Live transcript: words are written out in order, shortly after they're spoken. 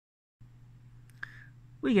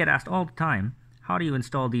We get asked all the time, how do you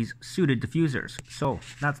install these suited diffusers? So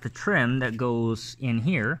that's the trim that goes in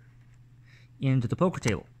here into the poker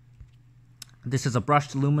table. This is a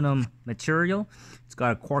brushed aluminum material. It's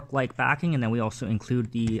got a cork-like backing, and then we also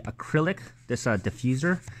include the acrylic, this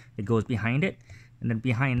diffuser that goes behind it. And then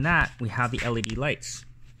behind that, we have the LED lights.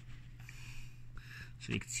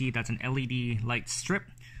 So you can see that's an LED light strip.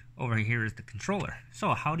 Over here is the controller.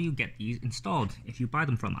 So how do you get these installed if you buy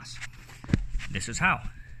them from us? This is how.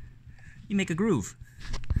 You make a groove.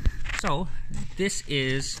 So this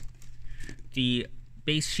is the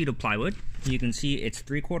base sheet of plywood. You can see it's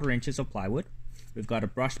 3/4 inches of plywood. We've got a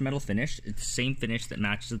brushed metal finish. It's the same finish that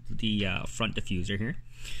matches the front diffuser here.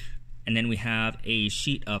 And then we have a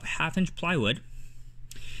sheet of 1/2 inch plywood.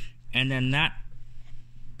 And then that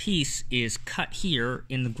piece is cut here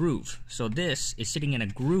in the groove. So this is sitting in a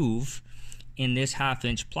groove in this 1/2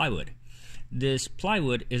 inch plywood. This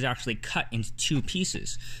plywood is actually cut into 2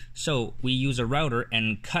 pieces. So we use a router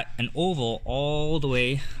and cut an oval all the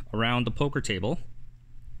way around the poker table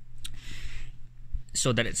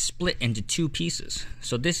so that it's split into 2 pieces.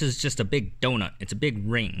 So this is just a big donut. It's a big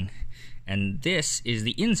ring. And this is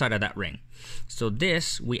the inside of that ring. So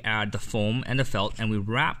this, we add the foam and the felt, and we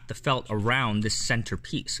wrap the felt around this center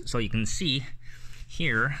piece. So you can see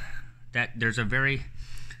here that there's a very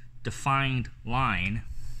defined line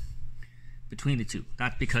between the two.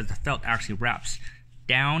 That's because the felt actually wraps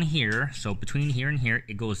down here. So between here and here,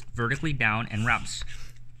 it goes vertically down and wraps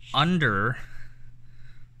under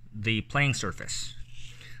the playing surface.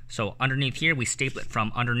 So underneath here, we staple it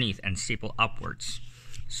from underneath and staple upwards.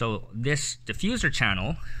 So this diffuser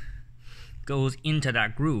channel goes into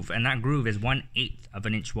that groove, and that groove is 1/8 of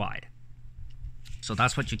an inch wide. So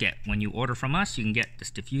that's what you get. When you order from us, you can get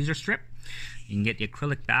this diffuser strip, you can get the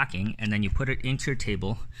acrylic backing, and then you put it into your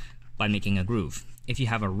table by making a groove. If you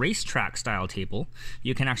have a racetrack style table,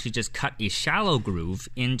 you can actually just cut a shallow groove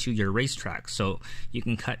into your racetrack. So you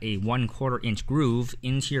can cut a 1/4 inch groove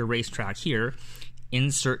into your racetrack here,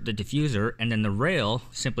 insert the diffuser, and then the rail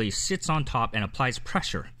simply sits on top and applies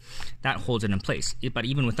pressure. That holds it in place. But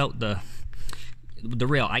even without the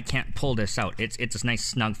rail, I can't pull this out. It's a nice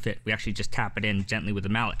snug fit. We actually just tap it in gently with a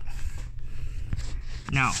mallet.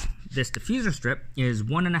 Now, this diffuser strip is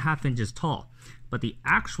 1.5 inches tall, but the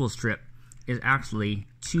actual strip is actually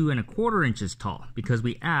 2.25 inches tall because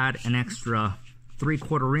we add an extra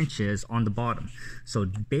 3/4 inches on the bottom. So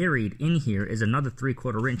buried in here is another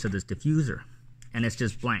 3/4 inch of this diffuser, and it's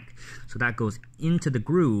just blank. So that goes into the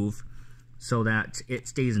groove so that it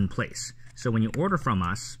stays in place. So when you order from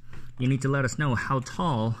us, you need to let us know how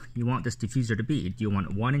tall you want this diffuser to be. Do you want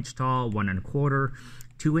it 1 inch tall, 1.25,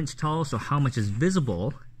 2 inch tall? So how much is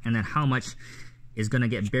visible, and then how much is going to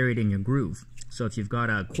get buried in your groove. So if you've got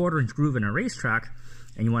a 1/4 inch groove in a racetrack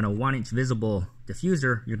and you want a 1 inch visible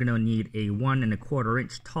diffuser, you're going to need a 1.25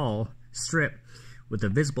 inch tall strip with the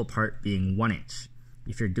visible part being 1 inch.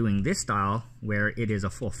 If you're doing this style where it is a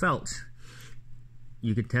full felt,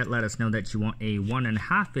 you could let us know that you want a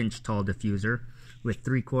 1.5 inch tall diffuser with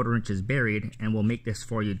 3/4 inches buried, and we'll make this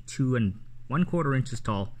for you 2.25 inches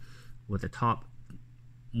tall with the top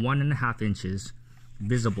 1.5 inches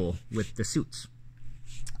visible with the suits.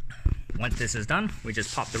 Once this is done, we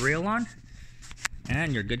just pop the rail on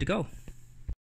and you're good to go.